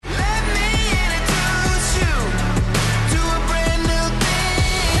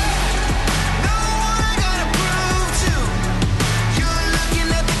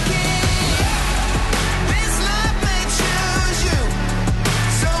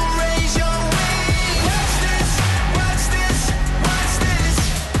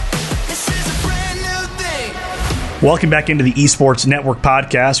Welcome back into the Esports Network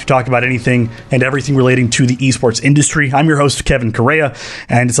podcast. We talk about anything and everything relating to the esports industry. I'm your host, Kevin Correa,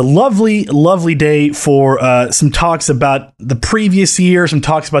 and it's a lovely, lovely day for some talks about the previous year, some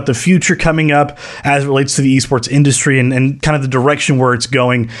talks about the future coming up as it relates to the esports industry and kind of the direction where it's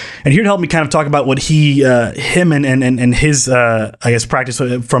going. And here to help me kind of talk about what him and his, practice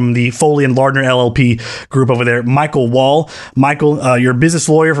from the Foley and Lardner LLP group over there, Michael Wall. Michael, you're a business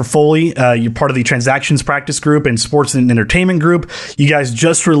lawyer for Foley. You're part of the transactions practice group and sports and entertainment group. You guys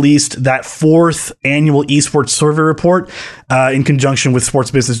just released that 4th annual esports survey report in conjunction with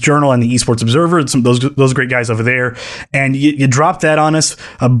Sports Business Journal and the Esports Observer. Those great guys over there. And you dropped that on us,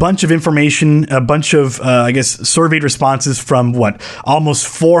 a bunch of information, a bunch of, surveyed responses from almost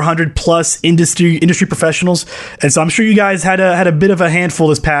 400 plus industry professionals. And so I'm sure you guys had a bit of a handful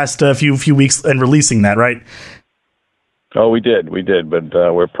this past few weeks in releasing that, right? Oh, we did,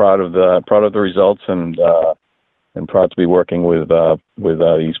 but we're proud of the results and proud to be working with the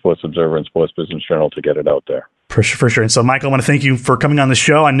Esports Observer and Sports Business Journal to get it out there. For sure. And so, Michael, I want to thank you for coming on the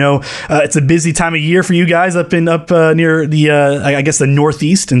show. I know it's a busy time of year for you guys up near the the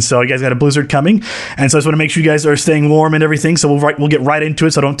Northeast, and so you guys got a blizzard coming, and so I just want to make sure you guys are staying warm and everything. So we'll get right into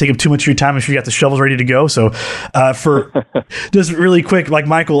it. So I don't take up too much of your time. I'm sure you got the shovels ready to go. So for just really quick,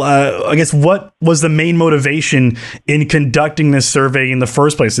 Michael, what was the main motivation in conducting this survey in the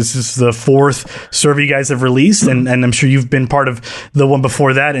first place? This is the 4th survey you guys have released, and I'm sure you've been part of the one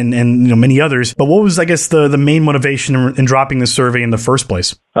before that and many others. But what was the main motivation in dropping this survey in the first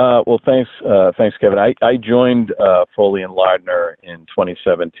place? Well, thanks, Kevin. I joined Foley and Lardner in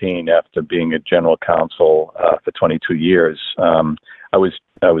 2017 after being a general counsel for 22 years. I was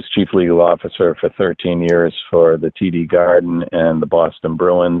chief legal officer for 13 years for the TD Garden and the Boston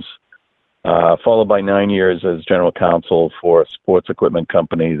Bruins, followed by 9 years as general counsel for a sports equipment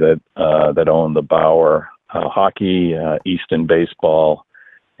company that owned the Bauer hockey, Easton baseball,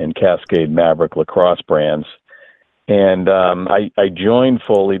 and Cascade Maverick lacrosse brands. And I joined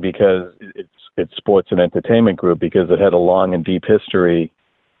Foley because it's sports and entertainment group because it had a long and deep history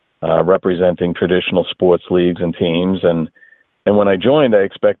representing traditional sports leagues and teams. And when I joined, I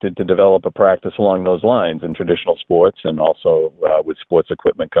expected to develop a practice along those lines in traditional sports and also with sports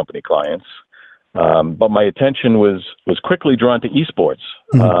equipment company clients. But my attention was quickly drawn to esports.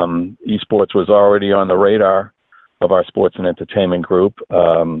 Esports was already on the radar of our sports and entertainment group.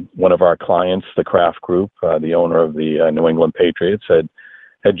 One of our clients, the Kraft Group, the owner of the New England Patriots, had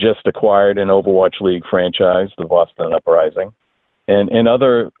just acquired an Overwatch League franchise, the Boston Uprising. And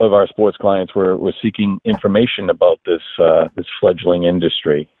other of our sports clients were seeking information about this fledgling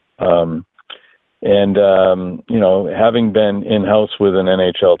industry. Having been in-house with an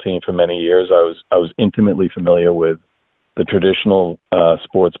NHL team for many years, I was intimately familiar with the traditional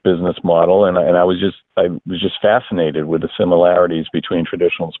sports business model, and I was just fascinated with the similarities between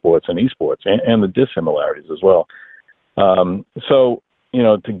traditional sports and esports, and the dissimilarities as well.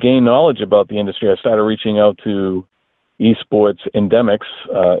 To gain knowledge about the industry, I started reaching out to esports endemics,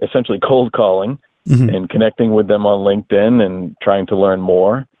 essentially cold calling, and connecting with them on LinkedIn and trying to learn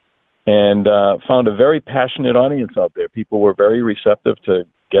more, and found a very passionate audience out there. People were very receptive to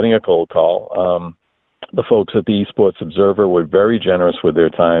getting a cold call. The folks at the Esports Observer were very generous with their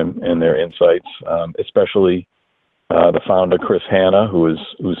time and their insights, especially the founder, Chris Hanna, who's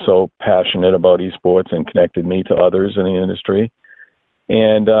so passionate about esports and connected me to others in the industry.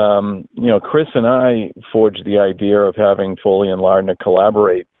 And, Chris and I forged the idea of having Foley and Lardner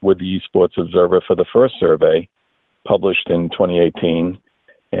collaborate with the Esports Observer for the first survey published in 2018.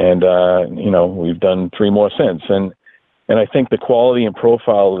 And, we've done 3 more since. And I think the quality and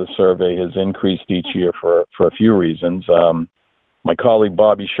profile of the survey has increased each year for a few reasons. My colleague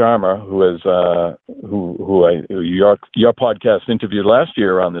Bobby Sharma, your podcast interviewed last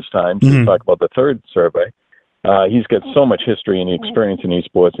year around this time to talk about the 3rd survey. He's got so much history and experience in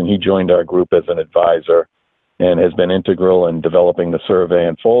esports, and he joined our group as an advisor and has been integral in developing the survey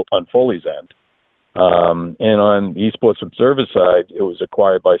on Foley's end. And on the Esports Observer side, it was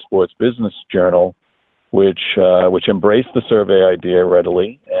acquired by Sports Business Journal, which embraced the survey idea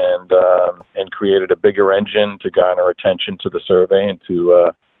readily and created a bigger engine to garner attention to the survey and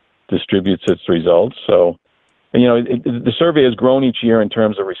to distribute its results. So, the survey has grown each year in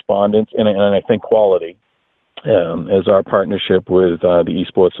terms of respondents and I think quality, as our partnership with the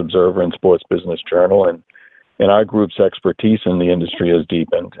Esports Observer and Sports Business Journal and our group's expertise in the industry has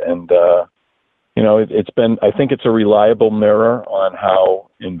deepened. And I think it's a reliable mirror on how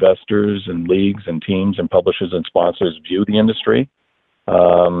investors and leagues and teams and publishers and sponsors view the industry.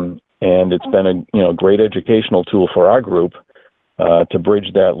 And it's been a great educational tool for our group to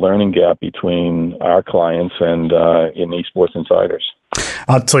bridge that learning gap between our clients and in esports insiders.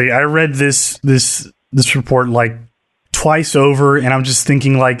 I'll tell you, I read this report like twice over, and I'm just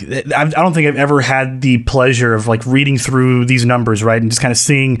thinking, like, I don't think I've ever had the pleasure of like reading through these numbers, right, and just kind of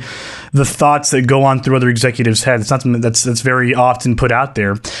seeing the thoughts that go on through other executives' heads. It's not something that's very often put out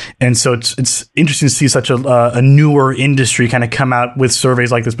there, and so it's interesting to see such a newer industry kind of come out with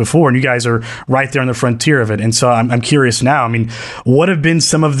surveys like this before, and you guys are right there on the frontier of it. And so I'm curious now. I mean, what have been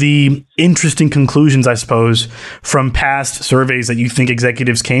some of the interesting conclusions, I suppose, from past surveys that you think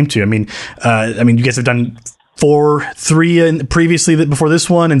executives came to? I mean, you guys have done three previously before this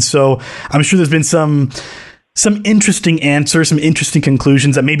one, and so I'm sure there's been some interesting answers, some interesting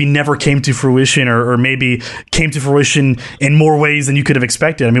conclusions that maybe never came to fruition, or maybe came to fruition in more ways than you could have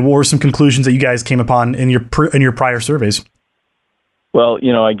expected. I mean, what were some conclusions that you guys came upon in your prior surveys? Well,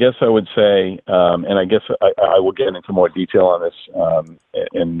 I guess I would say, and I guess I will get into more detail on this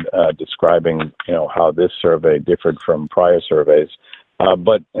in describing, how this survey differed from prior surveys.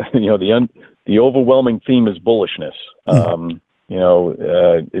 But the overwhelming theme is bullishness.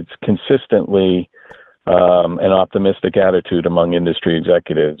 It's consistently an optimistic attitude among industry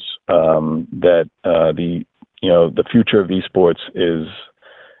executives that the future of esports is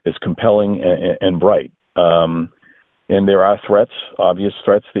compelling and bright. And there are obvious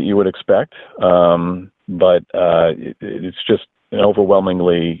threats that you would expect, but it's just an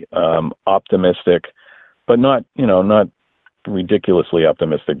overwhelmingly optimistic, but not ridiculously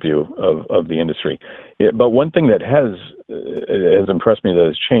optimistic view of the industry. But one thing that has impressed me that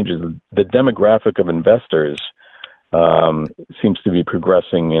has changed is the demographic of investors seems to be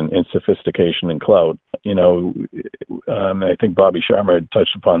progressing in sophistication and clout. I think Bobby Sharma had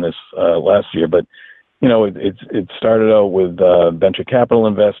touched upon this last year, but it started out with venture capital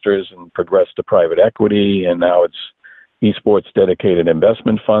investors and progressed to private equity, and now it's esports dedicated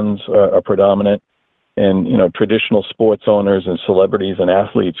investment funds are predominant. And, traditional sports owners and celebrities and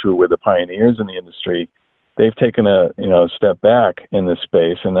athletes who were the pioneers in the industry, they've taken a step back in this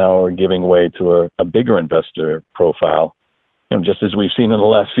space and now are giving way to a bigger investor profile. Just as we've seen in the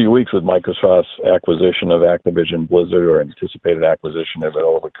last few weeks with Microsoft's acquisition of Activision Blizzard, or anticipated acquisition if it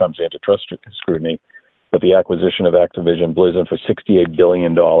overcomes antitrust scrutiny, but the acquisition of Activision Blizzard for $68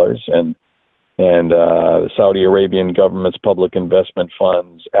 billion and the Saudi Arabian government's public investment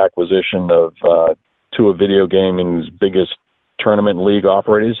funds acquisition of two of video gaming's biggest tournament league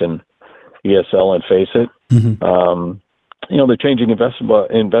operators in ESL and Faceit. Mm-hmm. The changing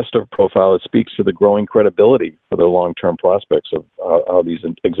investor profile, it speaks to the growing credibility for the long-term prospects of how these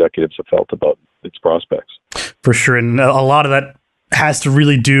executives have felt about its prospects. For sure. And a lot of that has to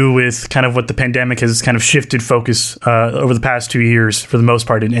really do with kind of what the pandemic has kind of shifted focus over the past 2 years for the most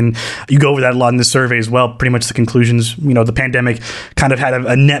part. And you go over that a lot in the survey as well. Pretty much the conclusions, the pandemic kind of had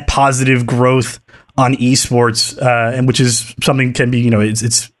a net positive growth on esports, and which is something can be,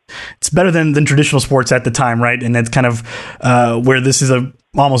 it's better than traditional sports at the time, right? And that's kind of where this is a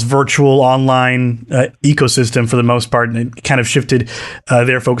almost virtual online ecosystem for the most part, and it kind of shifted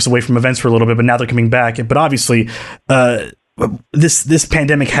their focus away from events for a little bit, but now they're coming back. But obviously, this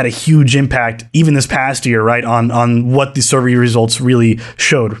pandemic had a huge impact, even this past year, right, on what the survey results really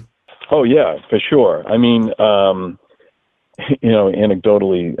showed. Oh yeah, for sure. I mean,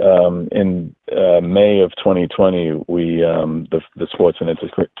 anecdotally, in May of 2020, we, the Sports and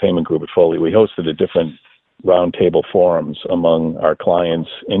Entertainment Group at Foley, we hosted a different roundtable forums among our clients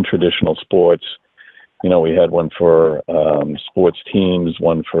in traditional sports. We had one for sports teams,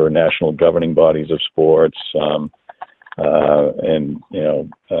 one for national governing bodies of sports, and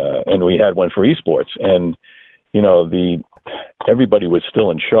we had one for esports. And, everybody was still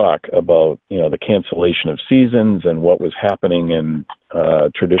in shock about, the cancellation of seasons and what was happening in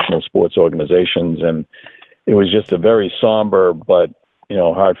traditional sports organizations. And it was just a very somber, but,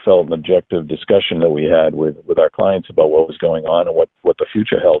 heartfelt and objective discussion that we had with our clients about what was going on and what the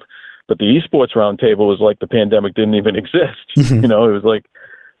future held. But the esports roundtable was like the pandemic didn't even exist. Mm-hmm. It was like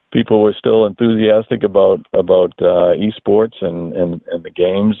people were still enthusiastic about esports and the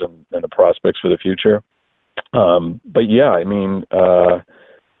games and the prospects for the future. But yeah, I mean,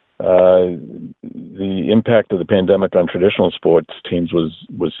 the impact of the pandemic on traditional sports teams was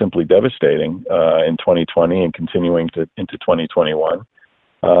simply devastating in 2020 and continuing into 2021.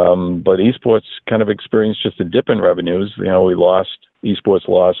 But esports kind of experienced just a dip in revenues. Esports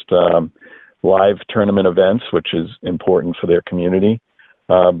lost live tournament events, which is important for their community.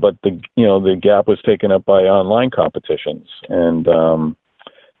 But the gap was taken up by online competitions. And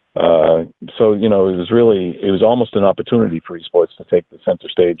so it was almost an opportunity for esports to take the center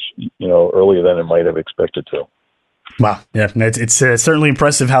stage, earlier than it might have expected to. Wow. Yeah. It's certainly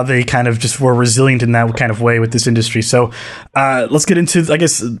impressive how they kind of just were resilient in that kind of way with this industry. So let's get into, I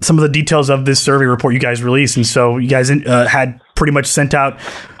guess, some of the details of this survey report you guys released. And so you guys had pretty much sent out,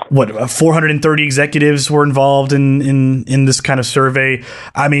 430 executives were involved in this kind of survey.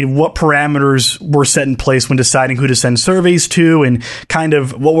 I mean, what parameters were set in place when deciding who to send surveys to, and kind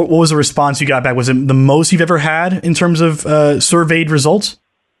of what was the response you got back? Was it the most you've ever had in terms of surveyed results?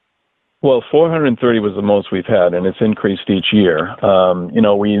 Well, 430 was the most we've had, and it's increased each year.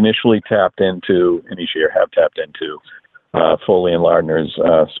 We initially tapped into, and each year have tapped into, Foley and Lardner's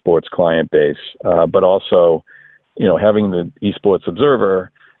sports client base, but also, having the Esports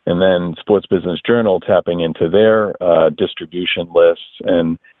Observer and then Sports Business Journal tapping into their distribution lists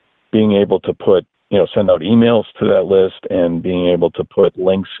and being able to send out emails to that list and being able to put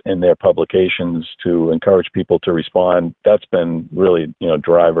links in their publications to encourage people to respond. That's been really,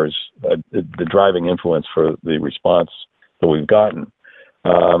 drivers, the driving influence for the response that we've gotten.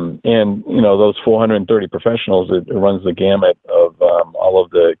 Those 430 professionals, it runs the gamut of all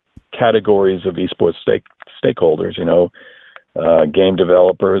of the categories of esports stakeholders, game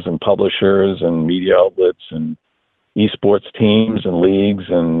developers and publishers and media outlets and esports teams and leagues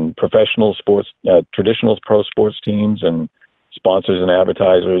and professional sports, traditional pro sports teams and sponsors and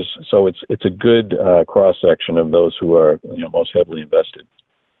advertisers. So it's a good cross section of those who are most heavily invested.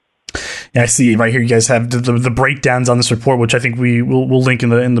 Yeah, I see right here you guys have the breakdowns on this report, which I think we'll link in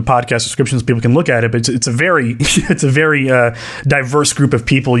the podcast description so people can look at it. But it's a very diverse group of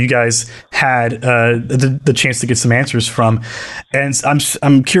people you guys had the chance to get some answers from. And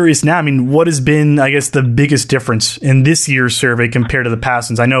I'm curious now. I mean, what has been, I guess, the biggest difference in this year's survey compared to the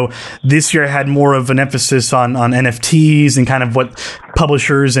past ones? I know this year I had more of an emphasis on NFTs and kind of what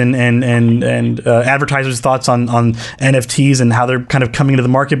publishers and advertisers' thoughts on NFTs and how they're kind of coming into the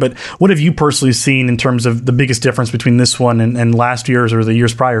market. But what have you personally seen in terms of the biggest difference between this one and last year's or the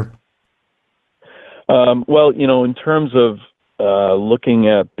years prior? Well, in terms of looking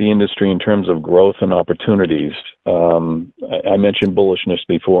at the industry in terms of growth and opportunities, I mentioned bullishness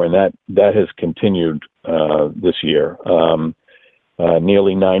before, and that has continued this year.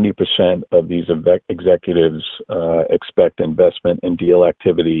 Nearly 90% of these executives expect investment and deal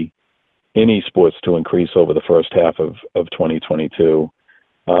activity in esports to increase over the first half of 2022.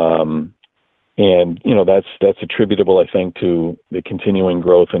 That's attributable, I think, to the continuing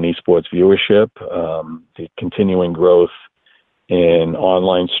growth in esports viewership, the continuing growth in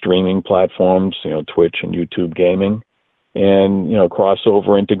online streaming platforms, Twitch and YouTube gaming, and,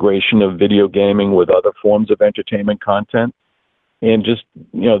 crossover integration of video gaming with other forms of entertainment content, and just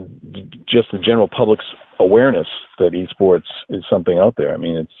the general public's awareness that esports is something out there. I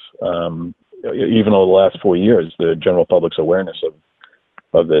mean, it's, even over the last 4 years, the general public's awareness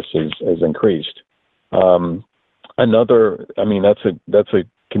of this has increased. That's a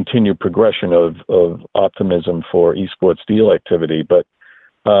continued progression of optimism for esports deal activity. But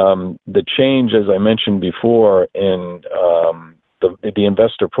the change, as I mentioned before, in the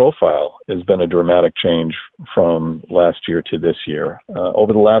investor profile has been a dramatic change from last year to this year.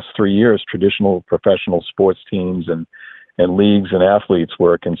 Over the last 3 years, traditional professional sports teams and leagues and athletes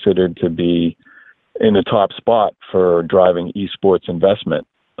were considered to be in the top spot for driving esports investment.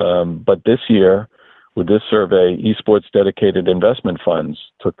 But this year, with this survey, esports dedicated investment funds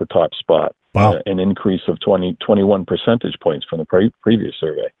took the top spot. Wow. An increase of 21 percentage points from the previous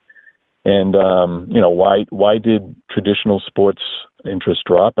survey. And, why did traditional sports interest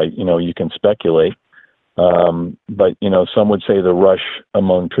drop? You can speculate. But, some would say the rush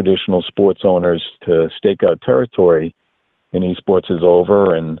among traditional sports owners to stake out territory in esports is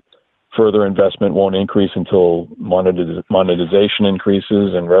over, and further investment won't increase until monetization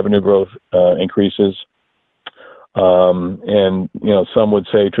increases and revenue growth increases. Some would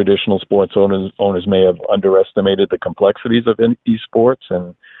say traditional sports owners may have underestimated the complexities of esports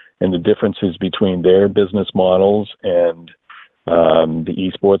and the differences between their business models and the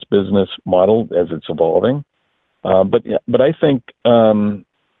esports business model as it's evolving. But I think,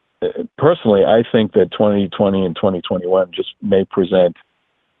 personally, I think that 2020 and 2021 just may present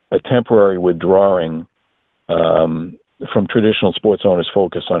a temporary withdrawing from traditional sports owners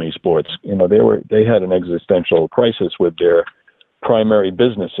focused on esports. They had an existential crisis with their primary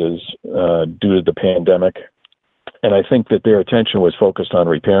businesses due to the pandemic, and I think that their attention was focused on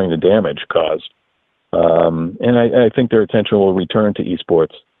repairing the damage caused. And I think their attention will return to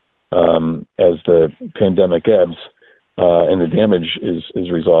esports as the pandemic ebbs and the damage is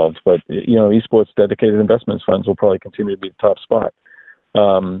resolved. But esports dedicated investments funds will probably continue to be the top spot.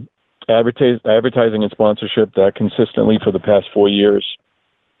 Advertising and sponsorship, that consistently for the past 4 years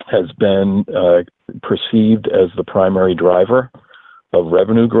has been perceived as the primary driver of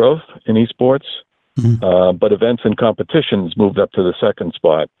revenue growth in esports. But events and competitions moved up to the second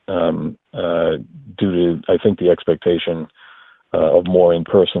spot due to, I think, the expectation of more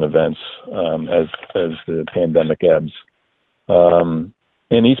in-person events as the pandemic ebbs. And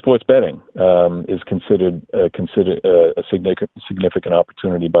esports betting is considered a significant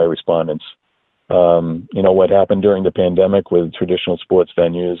opportunity by respondents. What happened during the pandemic with traditional sports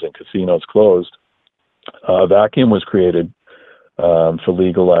venues and casinos closed, a vacuum was created for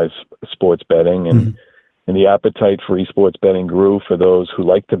legalized sports betting, and the appetite for esports betting grew for those who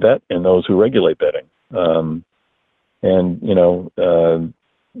like to bet and those who regulate betting.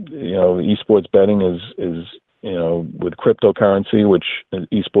 Esports betting is with cryptocurrency, which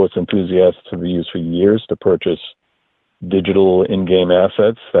esports enthusiasts have used for years to purchase digital in-game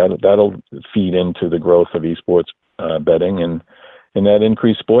assets. That'll feed into the growth of esports betting and that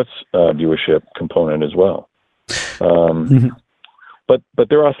increased sports viewership component as well. But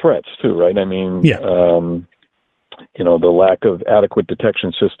there are threats too, right? I mean, the lack of adequate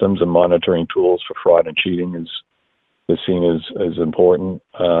detection systems and monitoring tools for fraud and cheating is seen as important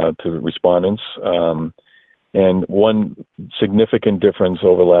to respondents. And one significant difference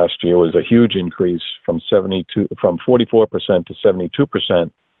over last year was a huge increase from 44% to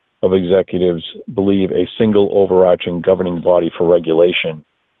 72% of executives believe a single overarching governing body for regulation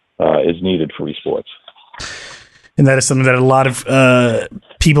is needed for esports. And that is something that a lot of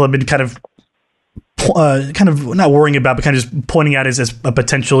people have been kind of not worrying about, but kind of just pointing out as a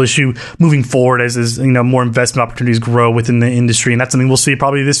potential issue moving forward as more investment opportunities grow within the industry. And that's something we'll see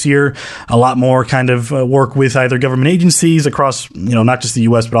probably this year, a lot more kind of work with either government agencies across, not just the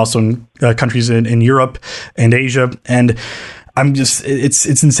US, but also in countries in Europe and Asia. And it's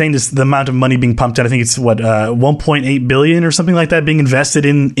insane, the amount of money being pumped out. I think it's 1.8 billion or something like that being invested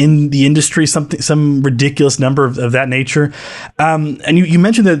in the industry, some ridiculous number of that nature. And you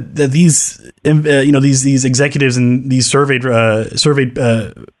mentioned that these these executives and these surveyed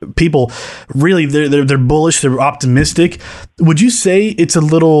people, really they're bullish, they're optimistic. Would you say it's a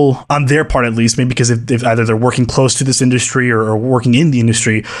little, on their part at least, maybe because if either they're working close to this industry or working in the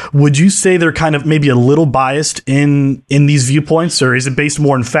industry, would you say they're kind of maybe a little biased in these viewpoints, or is it based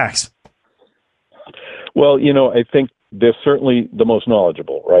more on facts? Well, I think they're certainly the most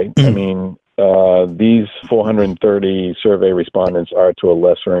knowledgeable, right? I mean, these 430 survey respondents are to a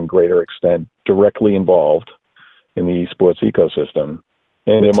lesser and greater extent directly involved in the esports ecosystem,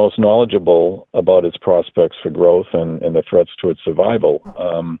 and they're most knowledgeable about its prospects for growth and the threats to its survival.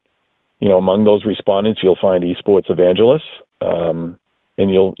 Among those respondents, you'll find esports evangelists, and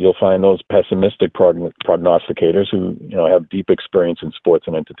you'll find those pessimistic prognosticators who have deep experience in sports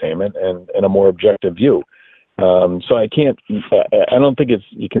and entertainment and a more objective view. So I don't think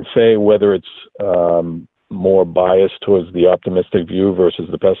you can say whether it's more biased towards the optimistic view versus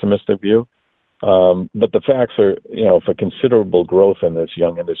the pessimistic view. But the facts are, for considerable growth in this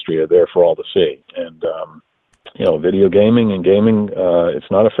young industry are there for all to see. And, video gaming and gaming,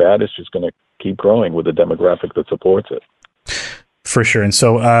 it's not a fad. It's just going to keep growing with the demographic that supports it. For sure. And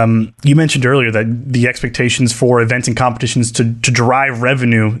so you mentioned earlier that the expectations for events and competitions to drive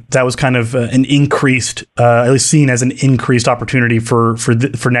revenue, that was kind of an increased, at least seen as an increased opportunity for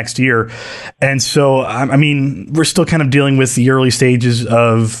next year. And so, I mean, we're still kind of dealing with the early stages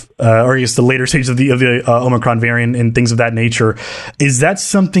of, or I guess the later stages of the Omicron variant and things of that nature. Is that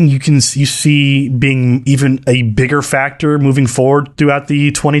something you see being even a bigger factor moving forward throughout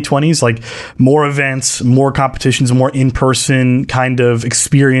the 2020s? Like more events, more competitions, more in-person kind of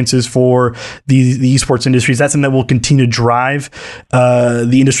experiences for the esports industry? Is that something that will continue to drive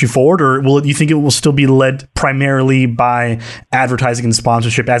the industry forward, or do you think it will still be led primarily by advertising and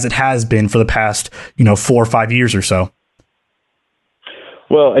sponsorship as it has been for the past 4 or 5 years or so?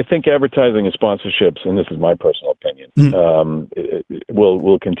 Well, I think advertising and sponsorships, and this is my personal opinion,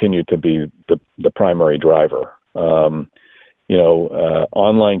 will continue to be the primary driver.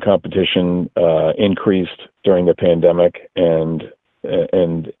 Online competition increased during the pandemic, and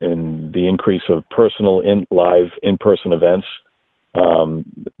the increase of live in-person events,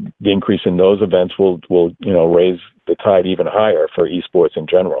 the increase in those events will raise the tide even higher for esports in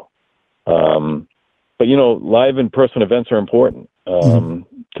general. But live in-person events are important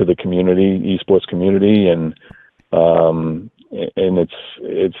to the community, esports community, and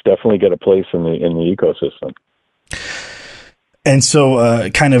it's definitely got a place in the ecosystem. And so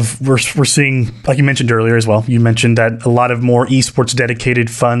kind of we're seeing, like you mentioned earlier as well, you mentioned that a lot of more esports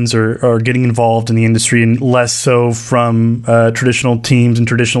dedicated funds are getting involved in the industry and less so from traditional teams and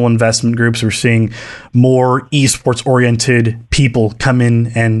traditional investment groups. We're seeing more esports oriented people come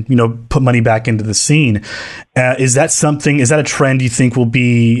in and, put money back into the scene. Is that a trend you think will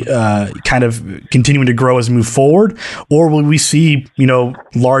be kind of continuing to grow as we move forward? Or will we see,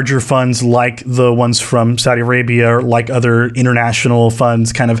 larger funds like the ones from Saudi Arabia or like other international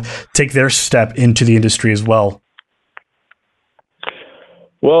funds kind of take their step into the industry as well?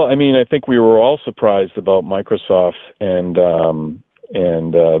 Well, I mean, I think we were all surprised about Microsoft and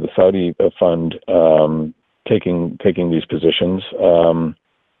the Saudi fund taking these positions.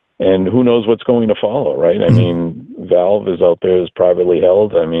 And who knows what's going to follow, right? I mean, Valve is out there, is privately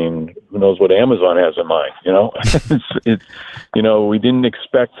held. I mean, who knows what Amazon has in mind, it's we didn't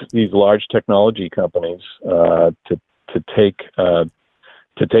expect these large technology companies to take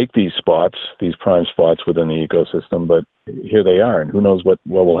these spots, these prime spots within the ecosystem, but here they are, and who knows what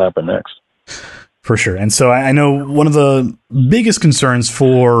will happen next. For sure. And so I know one of the biggest concerns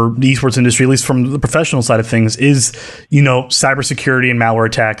for the esports industry, at least from the professional side of things, is, cybersecurity and malware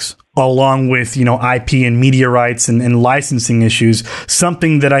attacks, along with, IP and media rights and licensing issues,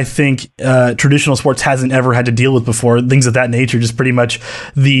 something that I think traditional sports hasn't ever had to deal with before, things of that nature, just pretty much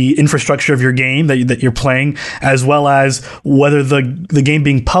the infrastructure of your game that you're playing, as well as whether the game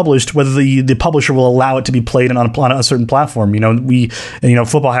being published, whether the publisher will allow it to be played on a certain platform.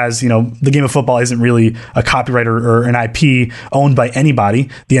 Football has, the game of football isn't really a copyright or an IP owned by anybody.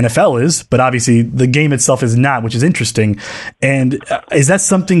 The NFL is, but obviously the game itself is not, which is interesting. And is that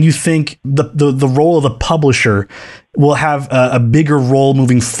something you think the role of the publisher will have a bigger role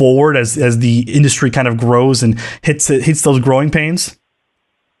moving forward as the industry kind of grows and hits those growing pains?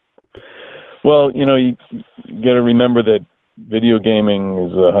 Well, you got to remember that video gaming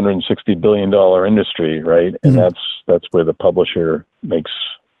is a $160 billion industry, right? And that's where the publisher makes,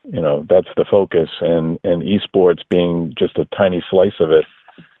 that's the focus, and esports being just a tiny slice of it,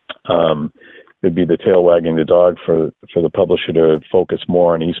 it'd be the tail wagging the dog for the publisher to focus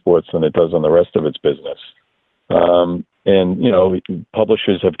more on esports than it does on the rest of its business.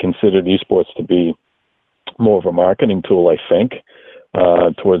 Publishers have considered esports to be more of a marketing tool, I think,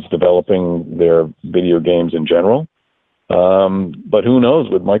 towards developing their video games in general. But who knows,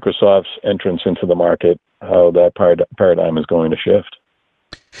 with Microsoft's entrance into the market, how that paradigm is going to shift.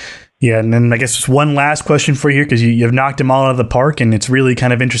 Yeah, and then I guess just one last question for you here, because you've knocked them all out of the park, and it's really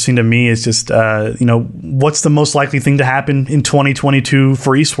kind of interesting to me. Is just, what's the most likely thing to happen in 2022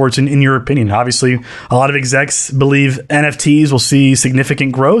 for esports, in your opinion? Obviously, a lot of execs believe NFTs will see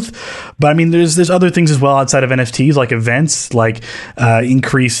significant growth, but I mean, there's other things as well outside of NFTs, like events, like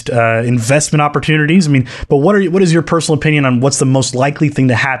increased investment opportunities. I mean, but what is your personal opinion on what's the most likely thing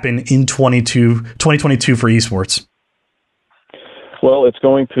to happen in 2022 for esports? Well, it's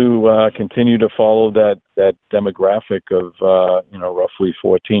going to continue to follow that demographic of roughly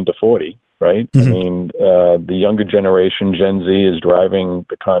 14 to 40, right? Mm-hmm. I mean, the younger generation, Gen Z, is driving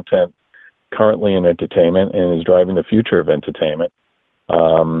the content currently in entertainment and is driving the future of entertainment.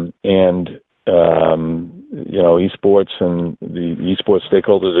 Esports and the esports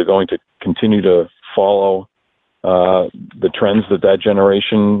stakeholders are going to continue to follow the trends that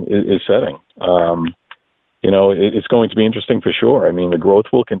generation is setting. It's going to be interesting for sure. I mean, the growth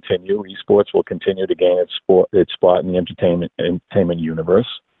will continue. Esports will continue to gain its spot in the entertainment universe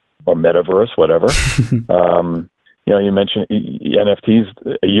or metaverse, whatever. You mentioned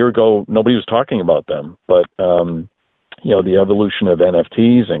NFTs. A year ago, nobody was talking about them, but the evolution of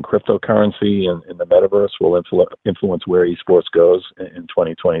NFTs and cryptocurrency and the metaverse will influence where esports goes in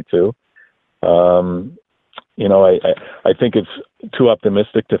 2022. I think it's too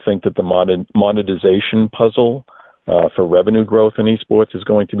optimistic to think that the monetization puzzle for revenue growth in esports is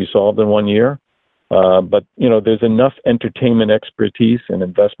going to be solved in 1 year. But there's enough entertainment expertise and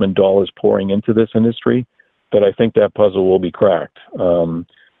investment dollars pouring into this industry that I think that puzzle will be cracked.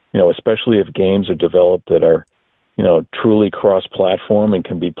 Especially if games are developed that are, truly cross-platform and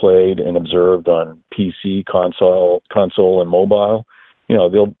can be played and observed on PC, console, and mobile.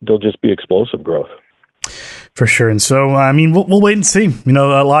 They'll just be explosive growth. For sure. And so, I mean, we'll wait and see. A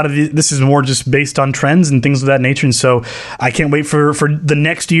lot of this is more just based on trends and things of that nature. And so I can't wait for the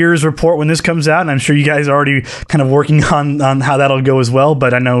next year's report when this comes out. And I'm sure you guys are already kind of working on how that'll go as well.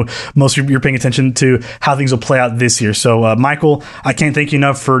 But I know most of you're paying attention to how things will play out this year. So, Michael, I can't thank you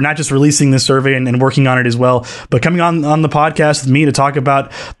enough for not just releasing this survey and working on it as well, but coming on the podcast with me to talk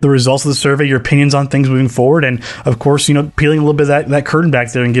about the results of the survey, your opinions on things moving forward. And of course, peeling a little bit of that curtain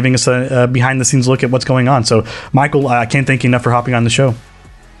back there and giving us a behind the scenes look at what's going on. So So, Michael, I can't thank you enough for hopping on the show.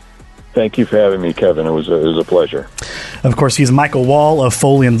 Thank you for having me, Kevin. It was a pleasure. Of course, he's Michael Wall of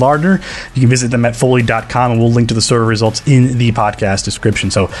Foley and Lardner. You can visit them at Foley.com, and we'll link to the survey results in the podcast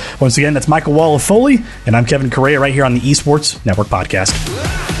description. So once again, that's Michael Wall of Foley, and I'm Kevin Correa right here on the Esports Network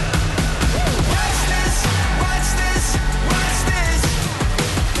Podcast.